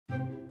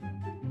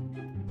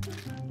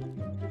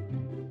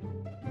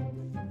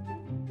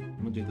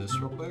gonna do this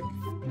real quick.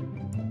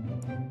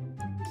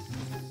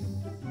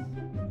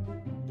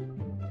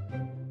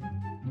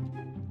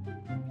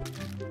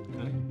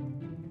 Okay.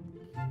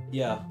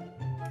 Yeah.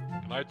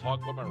 Can I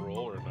talk about my role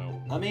or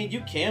no? I mean,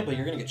 you can, but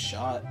you're gonna get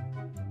shot.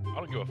 I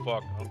don't give a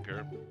fuck. I don't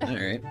care.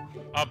 Alright.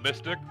 I'm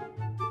Mystic.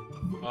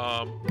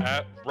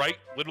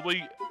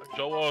 Literally,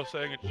 Joel is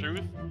saying the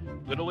truth.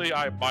 Literally,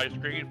 my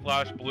screen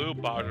flashed blue,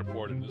 but I was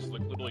reported. This is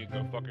like literally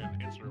a fucking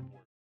instant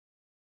report.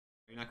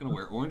 You're not gonna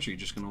wear orange, or you're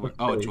just gonna wear...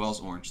 Oh,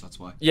 Joel's orange, that's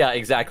why. Yeah,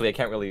 exactly. I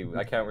can't really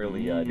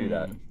do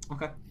that.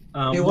 Okay.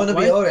 You wanna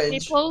be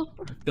orange? People,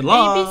 Good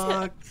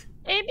luck!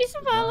 AB's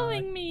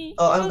following me.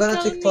 Oh, I'm gonna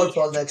Don't take kill me.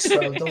 purple next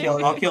round, don't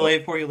worry. I'll kill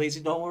A for you,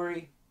 lazy, don't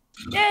worry.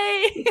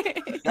 Yay!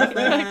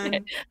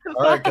 Nothing.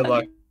 Alright, good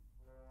luck.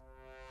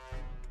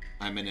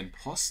 I'm an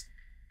imposter.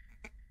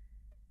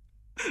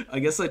 I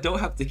guess I don't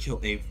have to kill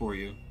A for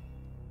you.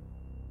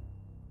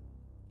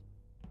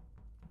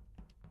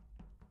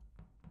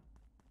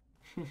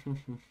 Let's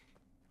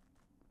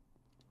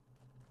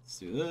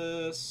do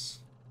this.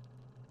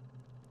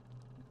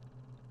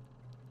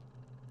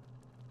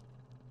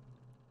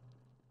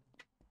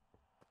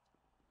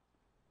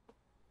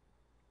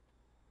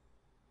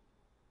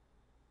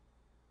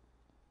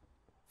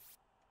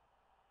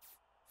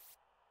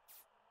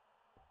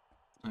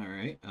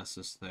 Alright, that's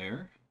just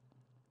there.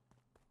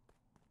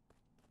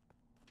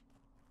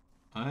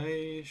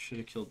 I should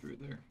have killed Drew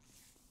there.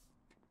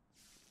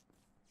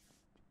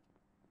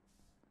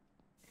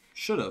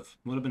 Should have.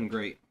 Would have been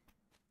great.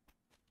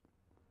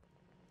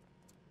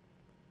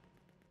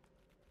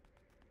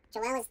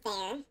 Joel is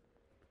there.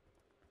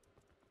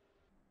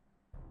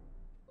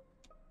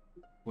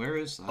 Where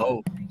is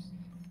that?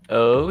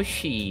 Oh,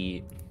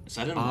 shit. Is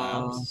that in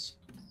labs?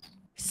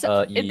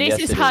 So, yes, this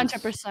is it is.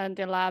 100%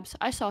 the labs.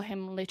 I saw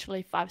him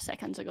literally 5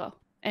 seconds ago,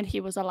 and he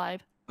was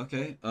alive.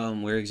 Okay.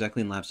 Where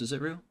exactly in labs is it,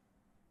 Rue?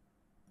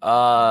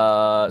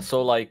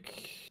 So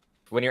like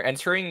when you're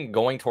entering,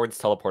 going towards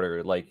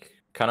teleporter, like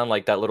kind of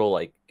like that little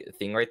like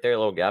thing right there,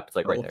 little gap. It's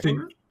like right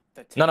there.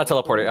 No, not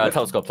teleporter.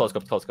 Telescope.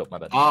 My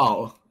bad.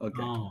 Oh,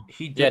 okay. Oh,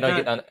 he did Yeah,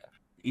 no, that.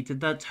 He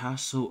did that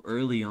task so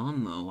early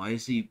on, though. Why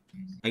is he?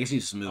 I guess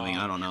he's moving.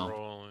 I don't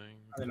know.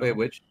 Wait,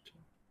 which?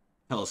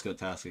 Telescope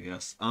task, I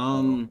guess.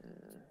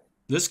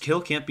 This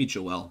kill can't be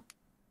Joel.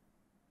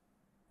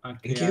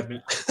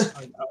 Okay,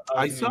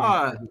 I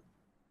saw.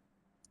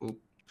 Oh,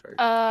 sorry.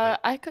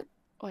 I could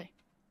wait.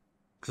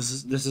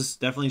 Because this is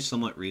definitely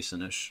somewhat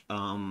recentish.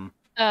 I'm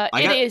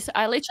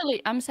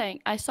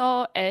saying I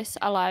saw S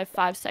alive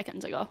 5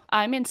 seconds ago.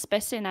 I'm in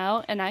Speci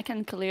now, and I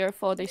can clear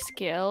for the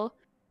skill.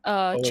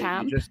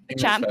 Champ.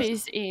 Champ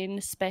is in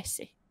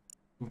Speci.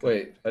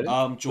 Wait,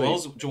 Joel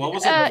was in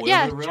the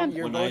boiler room.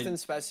 You're both in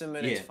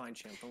specimen. Yeah. It's fine,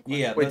 champ.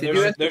 Yeah, wait,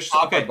 there's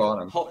top okay. or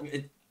bottom?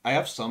 I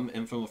have some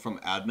info from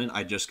admin.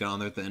 I just got on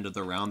there at the end of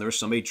the round. There was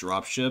somebody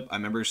dropship. I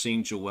remember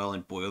seeing Joel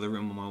in boiler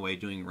room on my way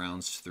doing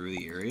rounds through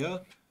the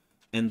area,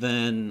 and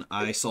then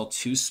I saw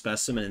 2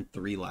 specimen and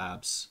 3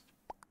 labs.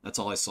 That's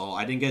all I saw.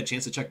 I didn't get a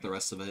chance to check the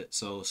rest of it,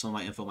 so some of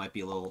my info might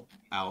be a little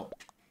out.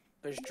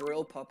 There's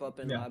drill pop up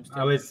in labs.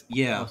 I was.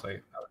 Yeah. Oh,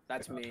 sorry.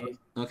 That's me.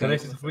 Okay. Can I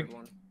say something?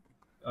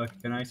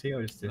 Can I say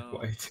or just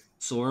quiet?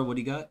 Sora, what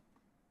do you got?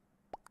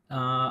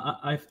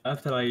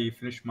 After I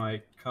finished my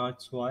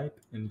card swipe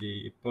in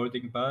the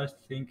boarding pass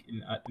thing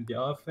in the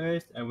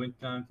office, I went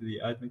down to the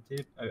admin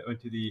table. I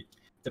went to the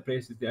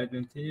place with the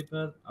admin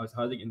table. I was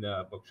hiding in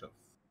the bookshelf.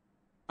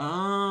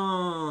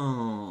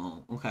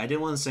 Oh, okay. I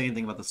didn't want to say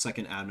anything about the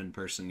second admin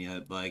person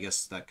yet, but I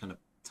guess that kind of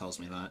tells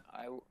me that.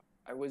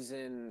 I was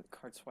in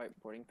card swipe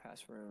boarding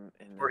pass room,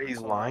 and Or he's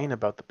lying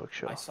about the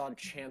bookshelf. I saw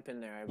Champ in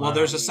there. Well,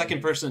 there's a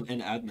second person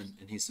in admin,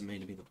 and he's the main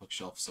to be the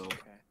bookshelf, so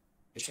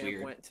it's Champ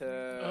weird. went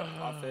to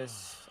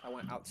office. I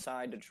went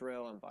outside to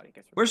drill, and body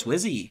gets. Where's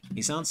Wizzy?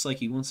 He sounds like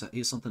he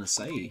has something to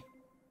say.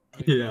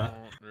 Yeah.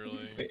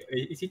 Really.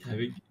 Is he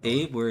typing?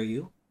 Abe, where are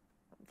you?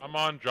 I'm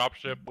on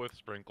dropship with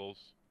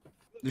sprinkles.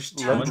 There's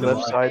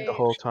Left side the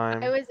whole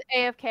time. I was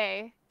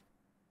AFK.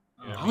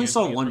 I only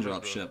saw one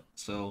dropship,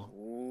 so.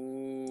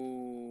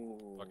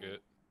 Fuck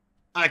it.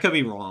 I could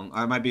be wrong.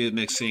 I might be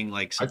mixing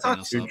like I something thought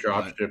else you up.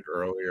 dropshipped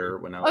earlier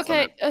when I was.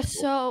 Okay,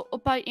 so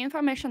by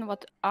information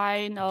what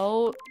I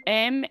know,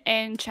 M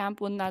and Champ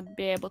would not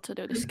be able to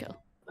do the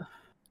skill.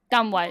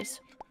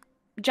 Time-wise.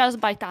 Just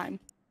by time.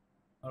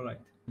 Alright.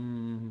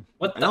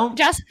 What? No.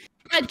 Just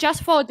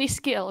for this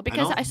skill,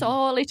 because don't- I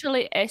saw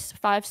literally S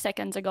 5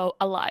 seconds ago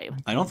alive.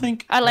 I don't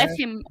think. I left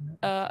him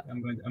I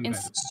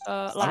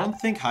lab. don't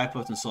think High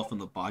put himself in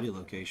the body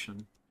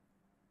location.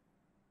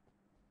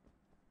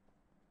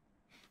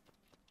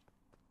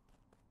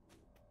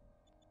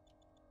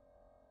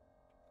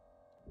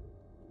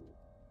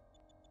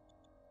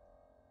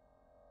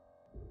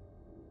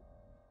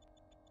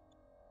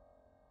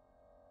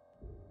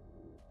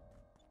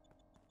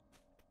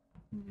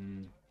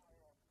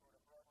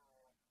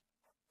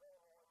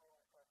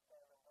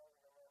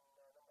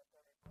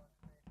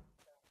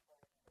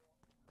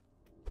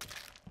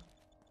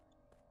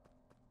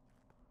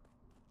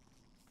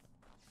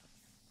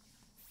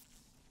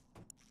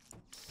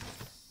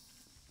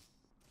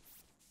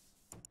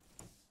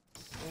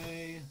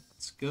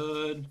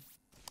 good.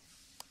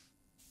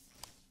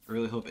 I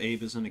really hope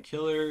Abe isn't a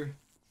killer.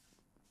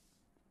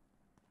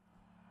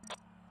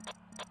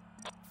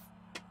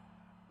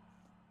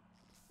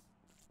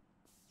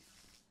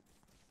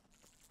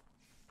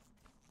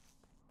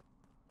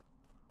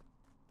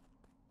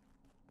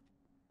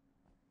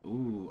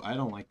 Ooh, I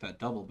don't like that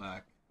double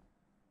back.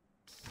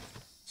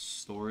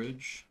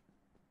 Storage.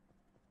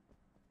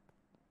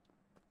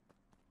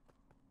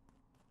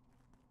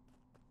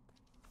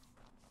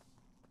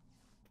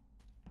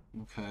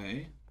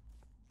 Okay.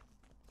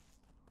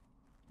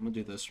 I'm gonna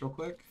do this real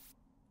quick.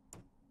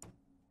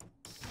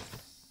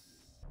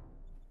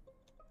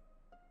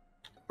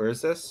 Where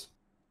is this?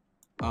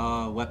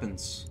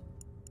 Weapons.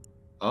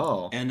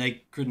 Oh. And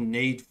a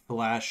grenade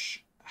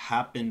flash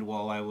happened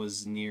while I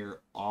was near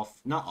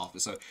not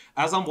office. So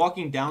as I'm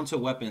walking down to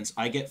weapons,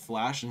 I get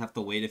flash and have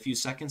to wait a few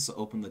seconds to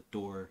open the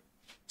door.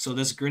 So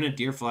this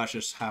Grenadier flash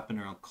just happened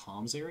around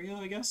comms area,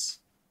 I guess.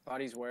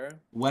 Bodies where?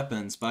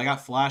 Weapons, but I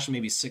got flash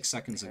maybe 6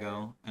 seconds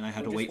ago, and I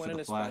had to wait for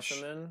the flash.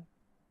 Specimen?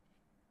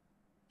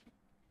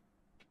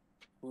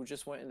 Who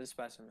just went into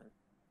specimen?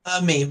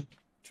 Me.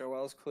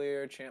 Joel's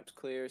clear, Champ's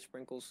clear,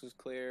 Sprinkles is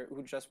clear.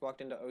 Who just walked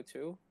into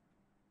O2?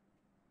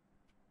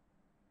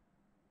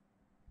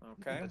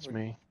 Okay. That's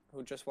me.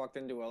 Who just walked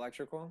into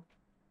electrical?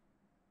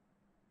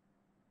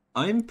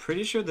 I'm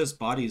pretty sure this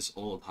body's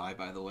old high,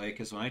 by the way,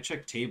 because when I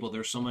checked table,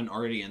 there's someone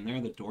already in there.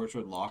 The doors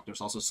were locked.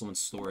 There's also someone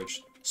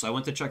storage. So I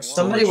went to check storage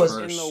Somebody was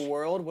first. In the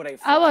world would a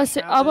I was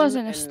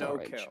in a and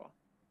storage. No kill.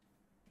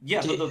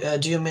 Yeah,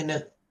 Do you mean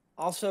it?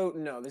 Also,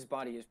 no, this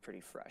body is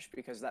pretty fresh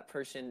because that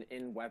person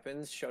in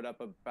weapons showed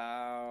up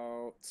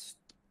about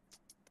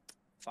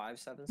 5-7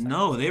 seconds.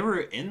 No, they were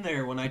in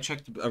there when I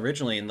checked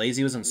originally, and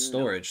Lazy was in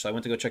storage, so I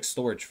went to go check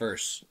storage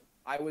first.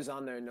 I was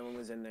on there, no one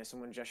was in there.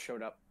 Someone just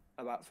showed up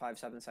about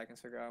 5-7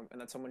 seconds ago, and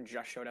then someone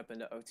just showed up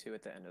into O2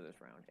 at the end of this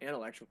round, and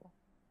electrical.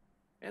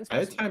 And I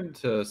had time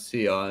to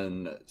see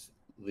on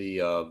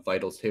the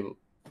vitals table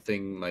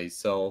thing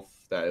myself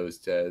that it was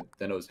dead.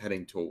 Then it was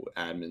heading to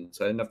admin,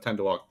 so I had enough time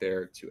to walk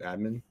there to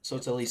admin. So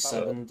it's at least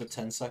 7 to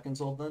 10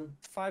 seconds old then?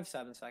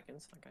 5-7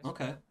 seconds. Like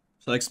okay.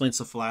 So that explains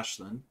the flash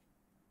then.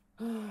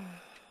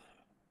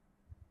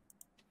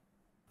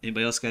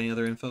 Anybody else got any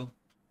other info?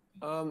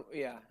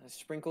 Yeah.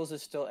 Sprinkles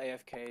is still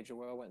AFK.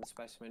 Joel went in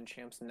specimen.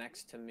 Champ's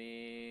next to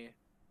me.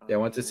 Yeah, I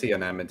want to see on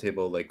admin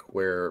table like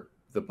where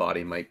the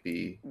body might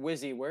be.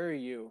 Wizzy, where are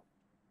you?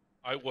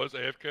 I was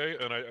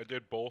AFK, and I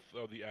did both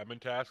of the admin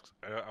tasks.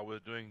 I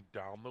was doing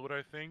download,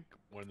 I think,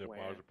 when the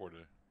body was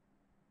reported.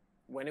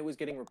 When it was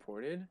getting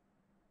reported?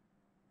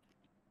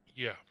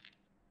 Yeah.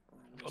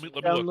 Let me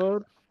download?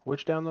 look.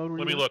 Which download were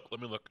Let you?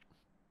 me look.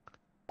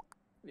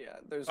 Yeah,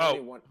 there's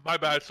only one. My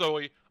bad. So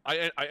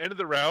I ended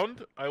the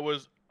round. I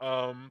was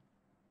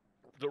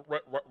the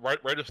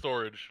right of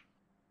storage.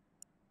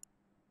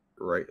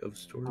 Right of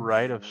storage.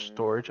 Right of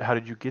storage. How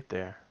did you get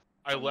there?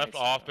 I left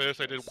office.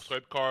 I did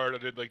swipe card. I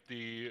did like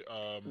the.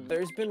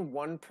 There's been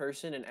one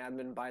person in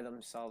admin by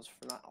themselves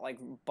for not like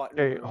button.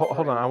 Hey,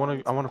 hold on. I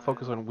want to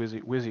focus on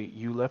Wizzy. Wizzy,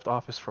 you left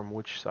office from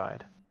which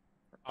side?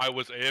 I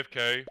was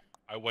AFK.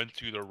 I went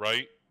to the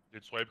right.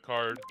 Did swipe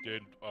card.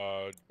 Did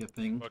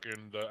thing.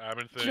 fucking the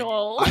admin thing.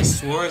 Joel. I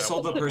swore I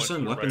saw the went person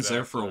in to weapons right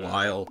there for a after that.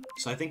 while.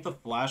 So I think the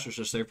flash was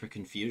just there for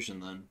confusion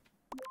then.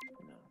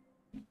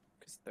 No,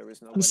 because there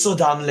was no. I'm so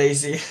damn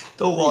lazy.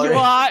 Don't worry.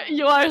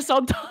 You are so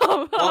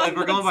dumb. Well, if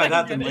we're going by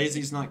that, then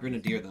Lazy's not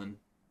Grenadier then.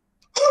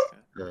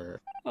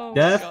 Oh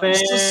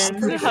Defin.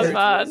 my God. Have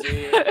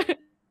fun.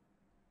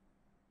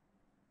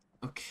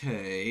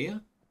 Okay.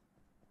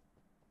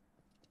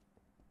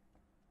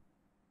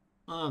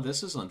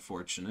 This is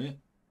unfortunate.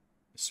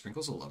 Is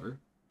Sprinkles a lover?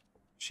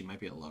 She might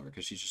be a lover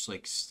because she's just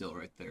like still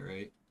right there,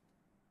 right?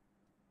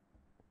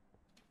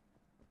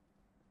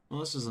 Well,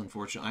 this is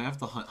unfortunate. I have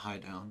to hunt high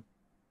down.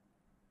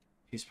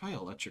 He's probably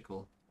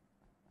electrical.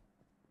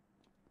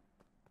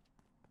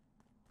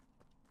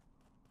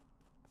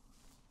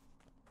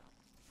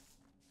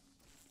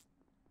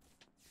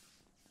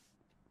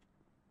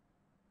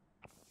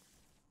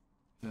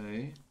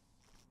 Okay.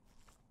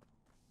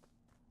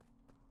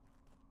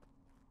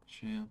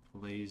 Champ,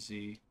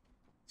 Lazy,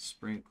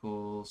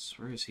 Sprinkles.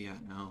 Where is he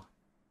at now?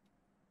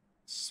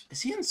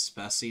 Is he in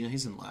Speci? No,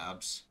 he's in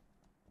labs.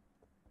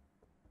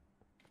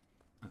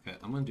 Okay,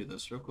 I'm gonna do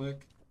this real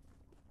quick.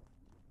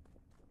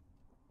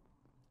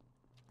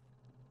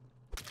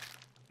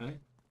 Okay.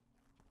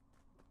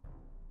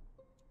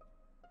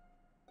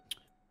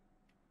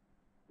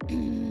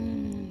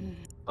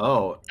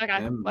 Oh. Okay,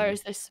 where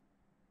is this?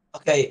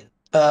 Okay,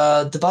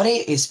 the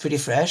body is pretty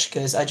fresh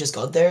because I just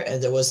got there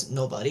and there was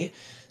nobody.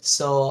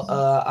 So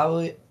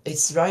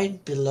it's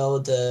right below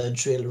the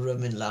drill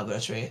room in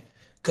laboratory.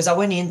 Because I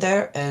went in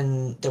there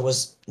and there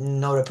was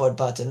no report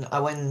button. I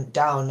went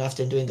down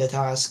after doing the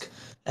task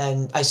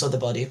and I saw the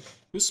body.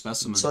 Who's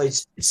Specimen? So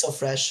it's so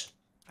fresh.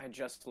 I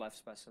just left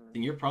specimen.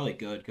 Then you're probably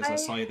good because I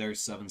saw you there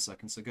 7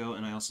 seconds ago,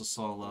 and I also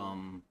saw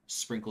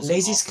Sprinkles.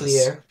 Lazy's in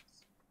office. clear.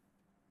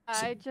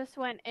 I just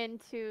went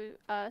into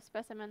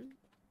specimen.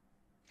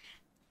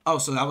 Oh,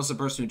 so that was the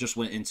person who just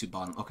went into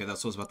bottom. Okay,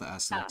 that's what I was about to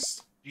ask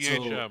next.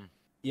 DHM.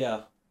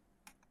 Yeah.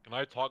 Can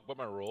I talk about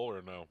my role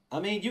or no? I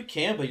mean, you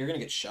can, but you're gonna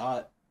get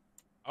shot.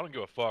 I don't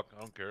give a fuck.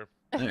 I don't care.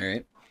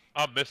 Alright.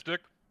 I'm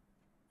Mystic.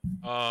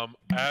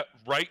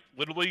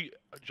 Literally,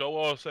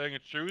 Joel is saying the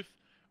truth.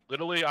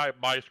 Literally,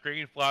 my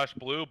screen flashed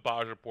blue.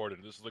 Baj reported.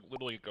 This is like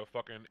literally a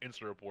fucking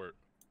instant report.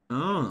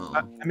 Oh.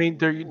 I mean,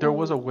 there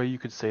was a way you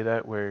could say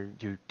that where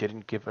you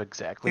didn't give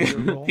exactly your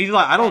role. He's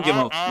like, I don't give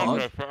a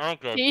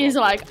fuck. He's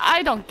like,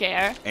 I don't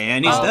care.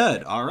 And he's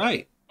dead. All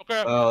right.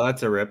 Okay. Oh,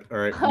 that's a rip. All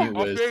right, mute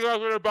Wiz. Okay,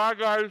 guys, bye,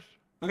 guys.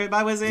 Okay,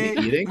 bye, Wizzy.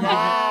 Is he eating?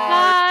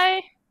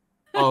 Bye.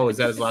 Oh, is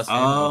that his last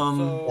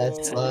name?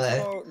 That's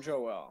why.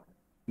 Joel.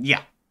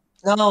 Yeah.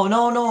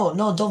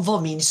 No, don't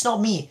vote me. It's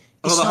not me.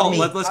 It's Hold not on, me.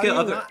 let's get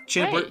other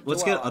champ. Wait,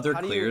 Let's get other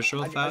clears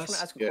real I just fast.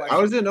 wanna ask a Yeah, question.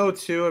 I was in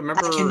 02. I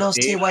remember. I cannot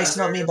see Abe why was it's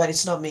not me, there. but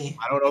it's not me.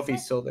 I don't know if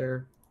he's still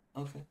there.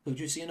 Okay. Who'd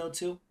you see in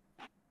 02?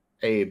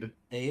 Abe.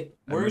 Abe.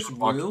 I Where's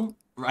remember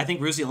Rue? I think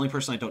Rue's the only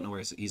person I don't know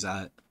where he's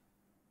at.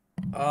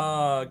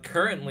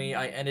 Currently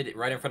I ended it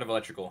right in front of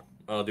electrical.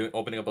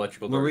 Opening up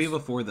electrical doors. Where were you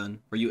before then?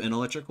 Were you in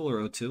electrical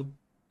or 02?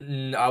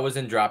 I was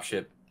in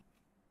dropship.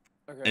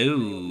 Okay.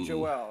 Ooh.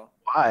 Joel.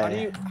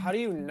 Why? How do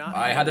you not?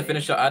 I had to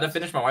finish my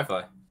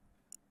Wi-Fi.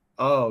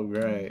 Oh,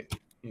 right.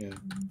 Yeah.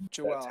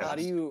 Joel, how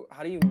do you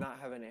not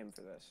have a name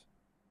for this?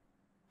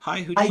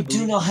 Hi, who I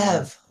do not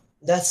have.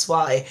 That's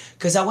why.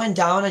 Because I went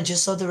down and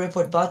just saw the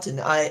report button.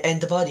 And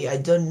the body. I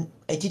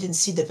didn't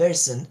see the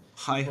person.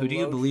 Hi, who do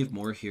you believe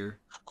more here?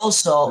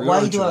 Also, Rue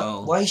why or do I?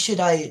 Joel? Why should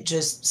I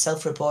just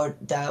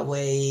self-report that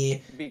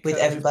way with Because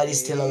everybody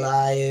still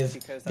alive?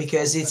 because that's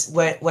Because what- it's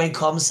that's when it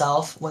comes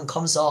off. When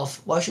comes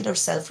off. Why should I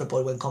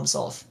self-report when it comes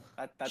off?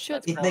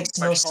 Should- It makes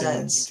no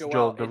sense.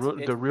 Joel, the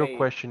it's real bait.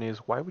 question is,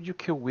 why would you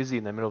kill Wizzy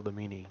in the middle of the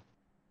meeting?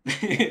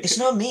 It's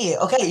not me.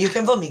 Okay, you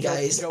can vote me,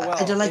 guys. Joel,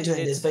 I don't like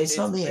doing this, but it's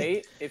not me.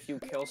 Bait. If you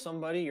kill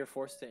somebody, you're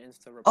forced to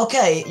insta-report.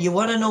 Okay, you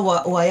wanna know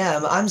who I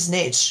am? I'm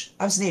Snitch.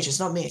 I'm Snitch.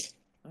 It's not me.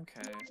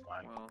 Okay.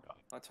 Well,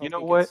 let's hope You know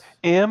he what?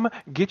 gets-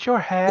 Get your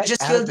hat You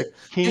just out of killed. the You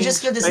king's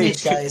just killed the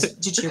face. Snitch, guys.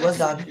 GG, well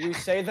done. You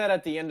say that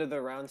at the end of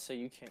the round so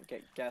you can't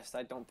get guessed.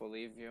 I don't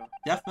believe you.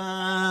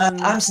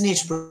 I'm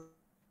Snitch, bro.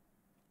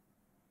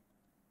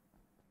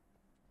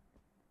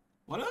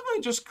 What if I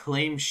just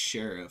claim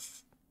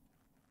sheriff?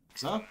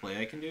 Is that a play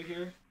I can do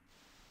here?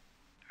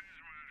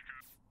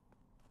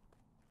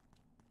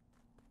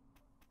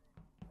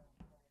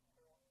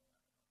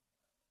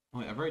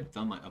 Wait, I've already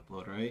done my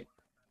upload, right?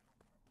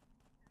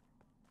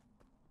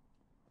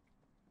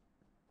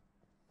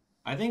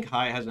 I think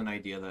Hai has an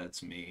idea that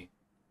it's me.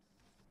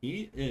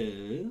 He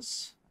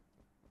is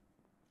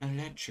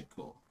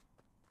electrical.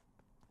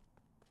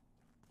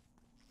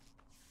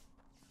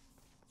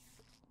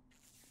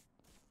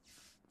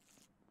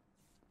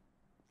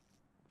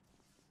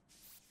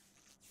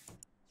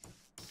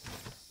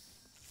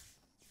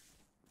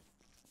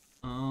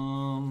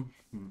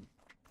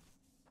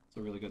 It's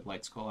a really good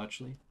lights call,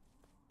 actually.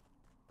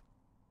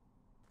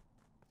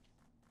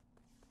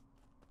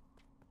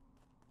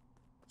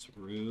 It's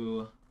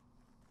Rue.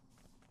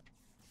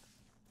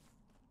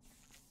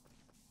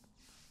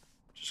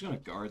 Just gonna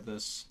guard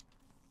this.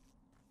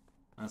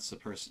 That's the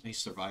person. He's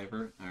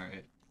survivor.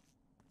 Alright.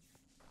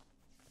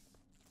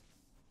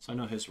 So I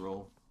know his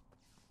role.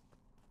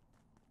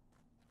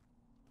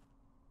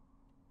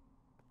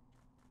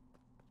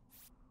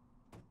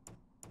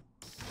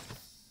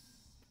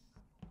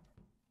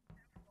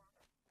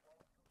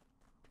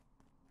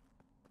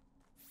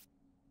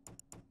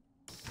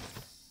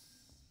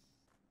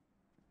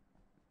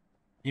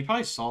 He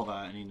probably saw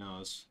that and he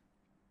knows.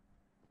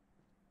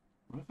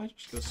 What if I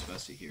just go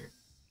Spessy here?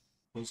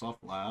 Close off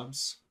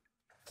labs.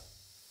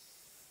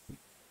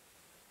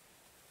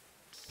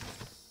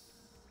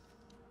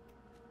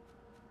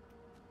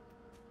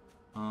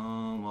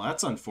 Well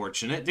that's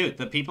unfortunate. Dude,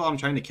 the people I'm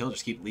trying to kill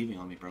just keep leaving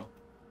on me, bro.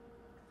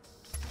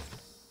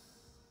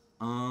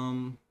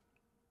 Let's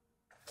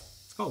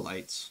go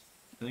lights.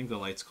 I think the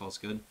lights call's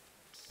good.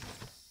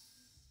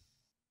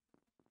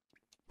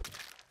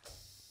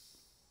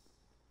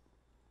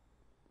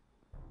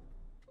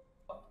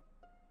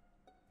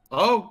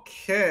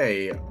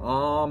 Okay.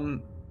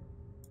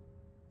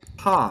 Huh.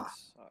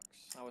 Sucks.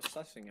 I was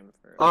sussing him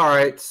for. All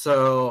right.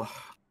 So,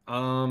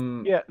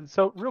 Yeah.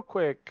 So real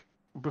quick,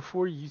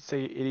 before you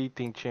say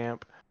anything,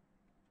 champ,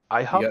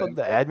 I hopped got on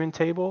the admin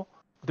table.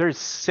 There's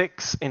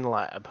 6 in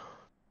lab.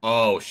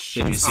 Oh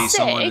shit. Did you see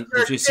someone?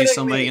 Did you see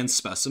somebody in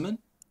specimen?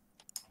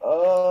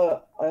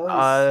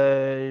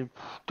 I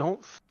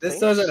don't. This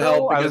think doesn't so.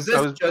 help I because was, I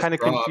this was just kind of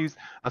dropped. confused.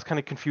 I was kind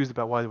of confused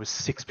about why there was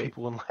 6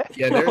 people in lab.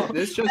 Yeah,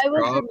 this just I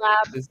was in dropped.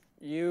 lab. This-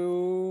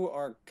 You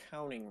are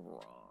counting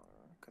wrong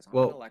because I'm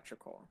Well- in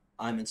electrical.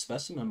 I'm in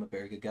specimen. I'm a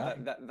very good guy.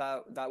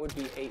 That would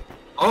be 8.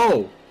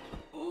 Oh.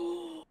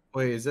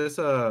 Wait, is this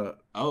a?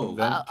 Oh.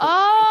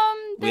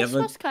 This We have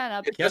a- was kind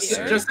of Yes,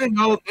 sir. Just so you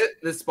know,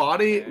 this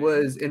body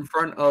was in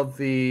front of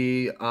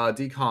the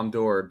decom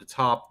door, the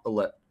top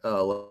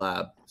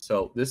lab.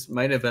 So this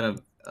might have been a.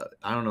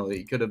 I don't know.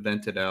 He could have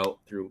vented out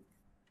through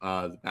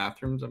the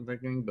bathrooms. I'm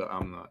thinking, but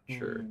I'm not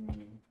sure.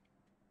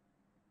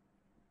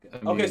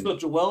 Okay, so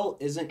Joel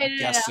isn't Yeah.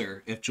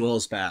 guesser if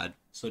Joel's bad.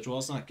 So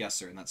Joel's not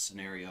guesser in that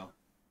scenario.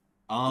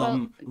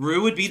 Well,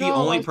 Rue would be the Joel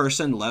only was-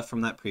 person left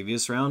from that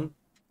previous round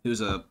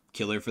who's a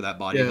killer for that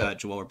body Yeah. that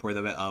Joel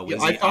reported that Yeah,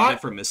 Wizzy I thought-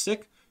 added for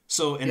Mystic.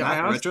 So in Yeah, that I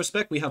also-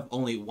 retrospect, we have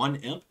only one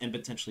imp and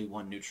potentially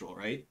one neutral,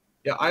 right?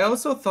 Yeah, I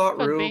also thought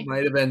Could Rue be.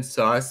 might have been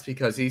sus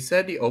because he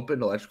said he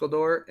opened electrical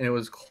door and it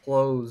was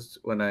closed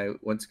when I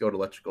went to go to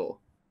electrical.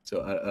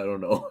 So I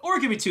don't know. Or it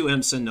could be two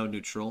imps and no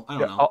neutral. I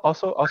don't know.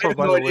 Also, have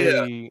by no the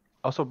idea.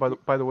 way,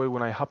 by the way,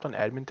 when I hopped on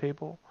admin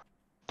table,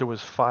 there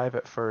was 5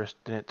 at first,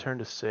 then it turned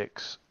to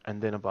 6,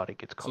 and then a body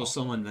gets So called.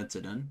 someone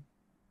vented in.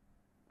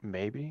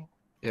 Maybe.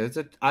 Yeah,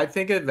 I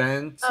think it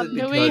vented Do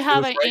because we it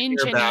have was an right near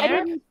engineer? I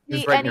bathroom. didn't It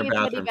was see right near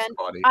anybody bathroom's vent.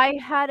 body.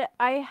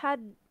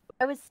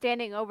 I was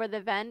standing over the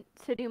vent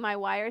to do my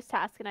wires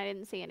task, and I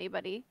didn't see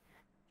anybody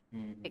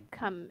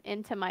come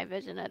into my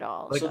vision at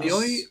all. Like so. the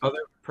only other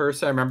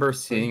person I remember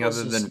seeing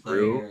other than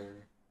Rue,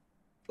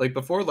 like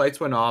before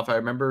lights went off, I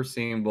remember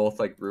seeing both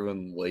like Rue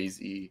and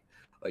Lazy,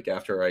 like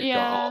after I got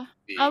Yeah, off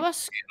the I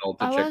was. panel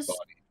to I check was. body.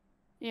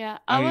 Yeah,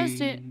 I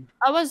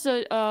was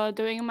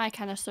doing my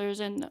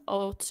canisters in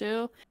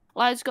O2.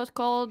 Lights got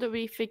cold.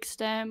 We fixed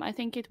them. I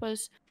think it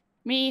was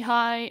me,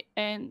 High,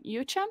 and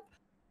you, Champ,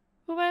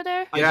 who were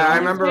there. Yeah, I The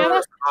remember three of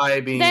us. I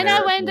being Then there.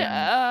 I went.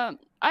 and-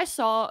 I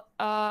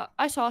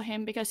saw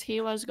him because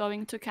he was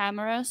going to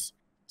cameras.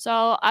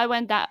 So I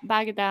went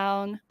back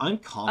down. I'm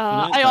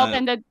confident. I that-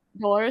 opened the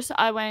doors.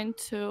 I went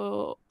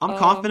to. I'm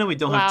confident we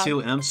don't have lab.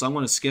 2 imps, so I'm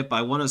going to skip.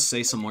 I want to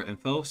say some more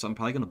info, so I'm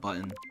probably going to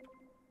button.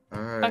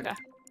 Alright. Okay.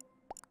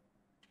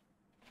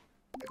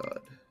 God.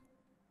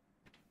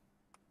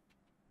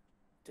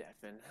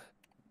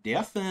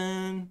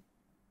 Deafen.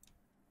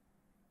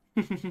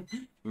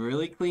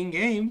 Really clean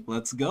game.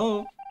 Let's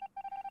go.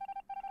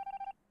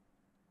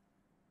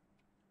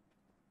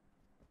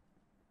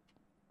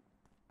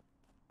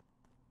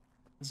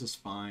 This is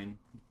fine.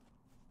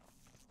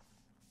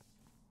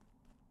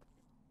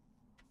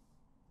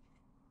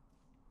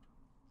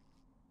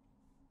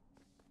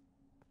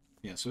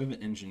 Yeah, so we have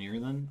an engineer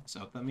then? Is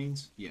that what that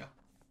means? Yeah.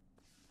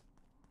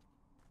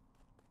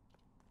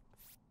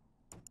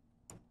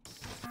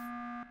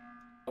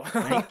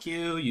 Thank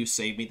you. You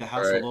saved me the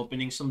hassle of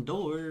opening some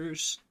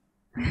doors.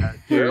 I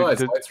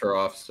realized the- lights were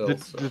off still.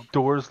 so. The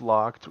doors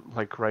locked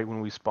like right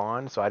when we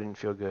spawned, so I didn't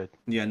feel good.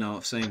 Yeah, no,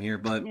 same here,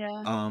 but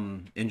Yeah.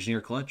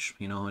 engineer clutch,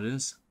 you know how it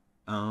is.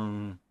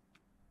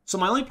 So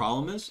my only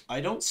problem is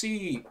I don't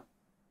see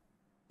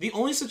the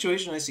only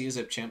situation I see is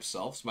at Champ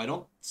selfs, but I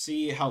don't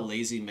see how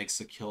Lazy makes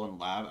the kill in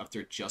lab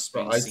after just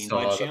being Bro, I seen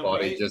saw by the Champ,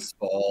 body right? just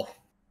fall.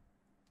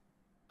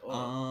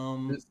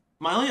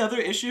 My only other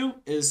issue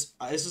is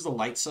this is a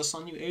light sus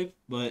on you, Abe,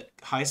 but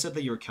Hai said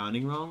that you were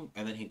counting wrong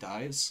and then he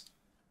dies.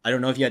 I don't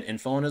know if you had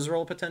info on his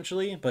role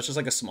potentially, but it's just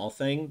like a small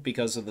thing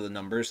because of the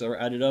numbers that were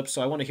added up.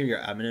 So I want to hear your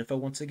admin info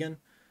once again.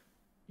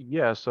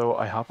 Yeah, so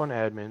I hop on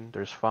admin,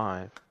 there's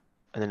 5,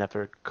 and then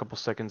after a couple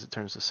seconds it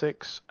turns to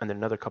 6, and then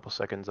another couple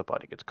seconds the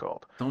body gets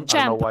called. Don't I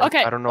don't know Champ, why.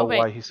 okay, I don't know oh, wait.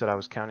 why he said I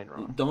was counting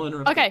wrong. Don't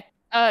interrupt. Okay,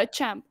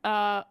 Champ,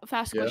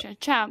 fast Yeah. question.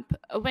 Champ,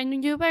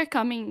 when you were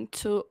coming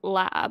to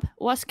lab,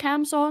 was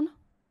cams on?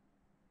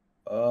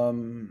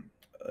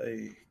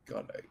 I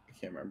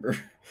can't remember.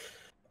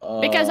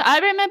 Because I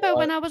remember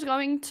when I was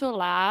going to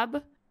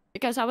lab,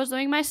 because I was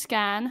doing my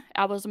scan,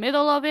 I was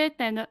middle of it,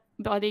 and the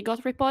body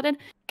got reported.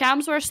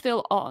 Cams were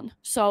still on,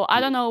 so I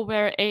don't know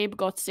where Abe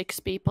got 6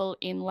 people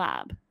in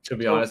lab. To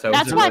be honest, I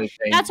That's wasn't why. really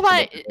paying That's too why.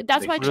 much attention.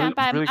 That's why, Champ.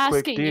 I'm really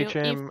quick, asking you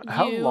DHM, if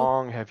how you.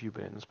 long have you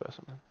been in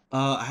Specimen?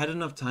 I had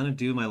enough time to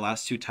do my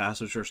last 2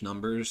 tasks, which was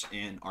numbers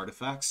and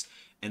artifacts,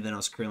 and then I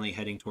was currently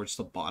heading towards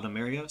the bottom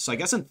area. So I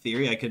guess in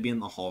theory I could be in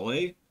the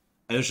hallway.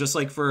 It was just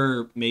like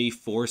for maybe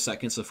 4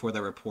 seconds before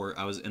that report,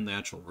 I was in the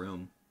actual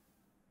room.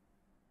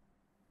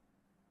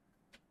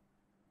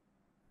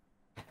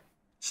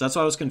 So that's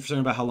why I was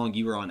concerned about how long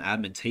you were on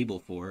admin table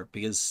for,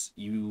 because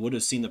you would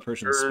have seen the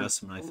person's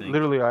specimen, I think.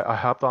 Literally, I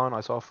hopped on,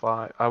 I saw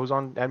 5. I was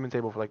on admin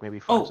table for like maybe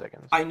 5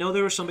 seconds. I know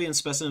there was somebody in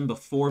specimen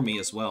before me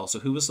as well. So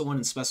who was the one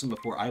in specimen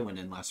before I went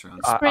in last round?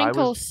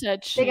 Sprinkle said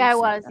I she. think I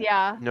was,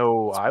 yeah.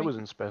 No, I was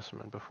in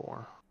Specimen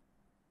before.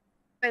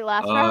 Wait,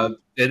 last round?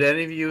 Did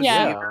any of you?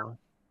 Yeah. see-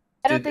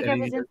 I don't did think I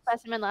any was of in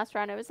Specimen last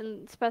round. I was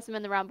in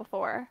Specimen the round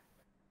before.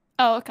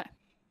 Oh, okay.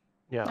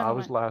 Yeah, Never I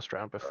was mind. last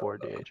round before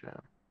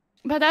DHM.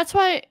 But that's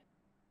why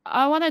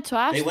I wanted to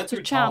ask went to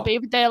through Champ top.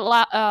 if the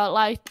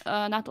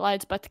not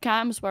lights, but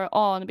cams were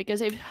on,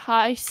 because if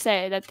I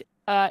say that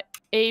The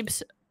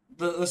Abe's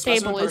specimen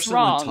table is person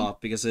wrong. went top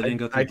because they didn't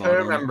go through I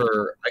bottom.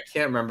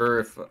 can't remember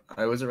if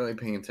I wasn't really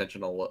paying attention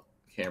to what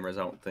cameras.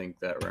 I don't think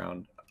that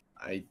round.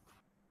 I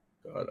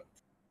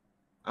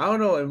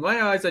don't know. In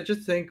my eyes, I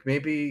just think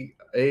maybe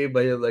Abe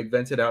like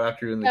vented out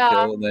after doing the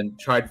kill and then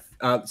tried.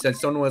 Since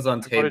someone was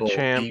on Go to table,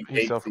 Champ, he he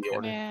ate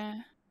self-reported.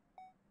 Yeah.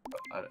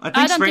 I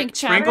think, don't think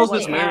Champ Sprinkles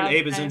was is mayor and allowed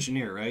Abe is there.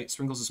 engineer, right?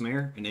 Sprinkles is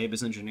mayor and Abe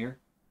is engineer.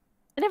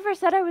 I never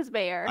said I was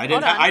mayor. I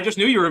Hold did. on. I just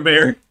knew you were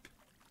mayor.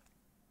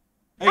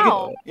 Hey,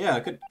 Oh. good. Yeah,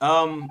 good.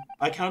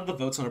 I counted the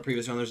votes on a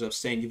previous round. There's an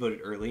abstain. You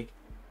voted early.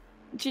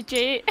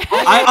 GG.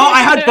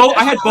 I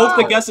had both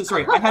the guesses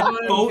right. I had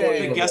both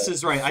the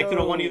guesses right. I could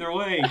have won either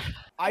way.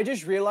 I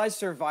just realized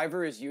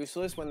Survivor is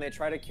useless when they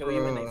try to kill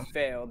you and they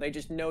fail. They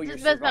just know you're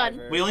This is done.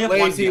 Survivor. We only have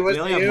Lazy, one. We what's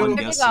only have you? one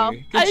There you guesser. go.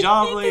 Good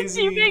job, It's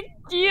Lazy. a big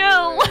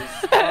deal.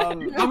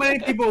 How many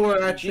people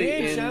were actually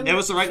in? It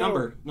was the right So,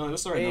 number. No, it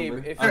was the right Abe,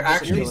 number. if I'm you're just a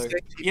actually killer.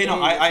 6 Yeah, no,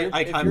 people. I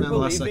if timed you're in the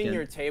last believing second.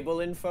 your table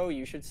info,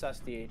 you should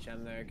sus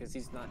DHM there because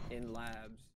he's not in labs.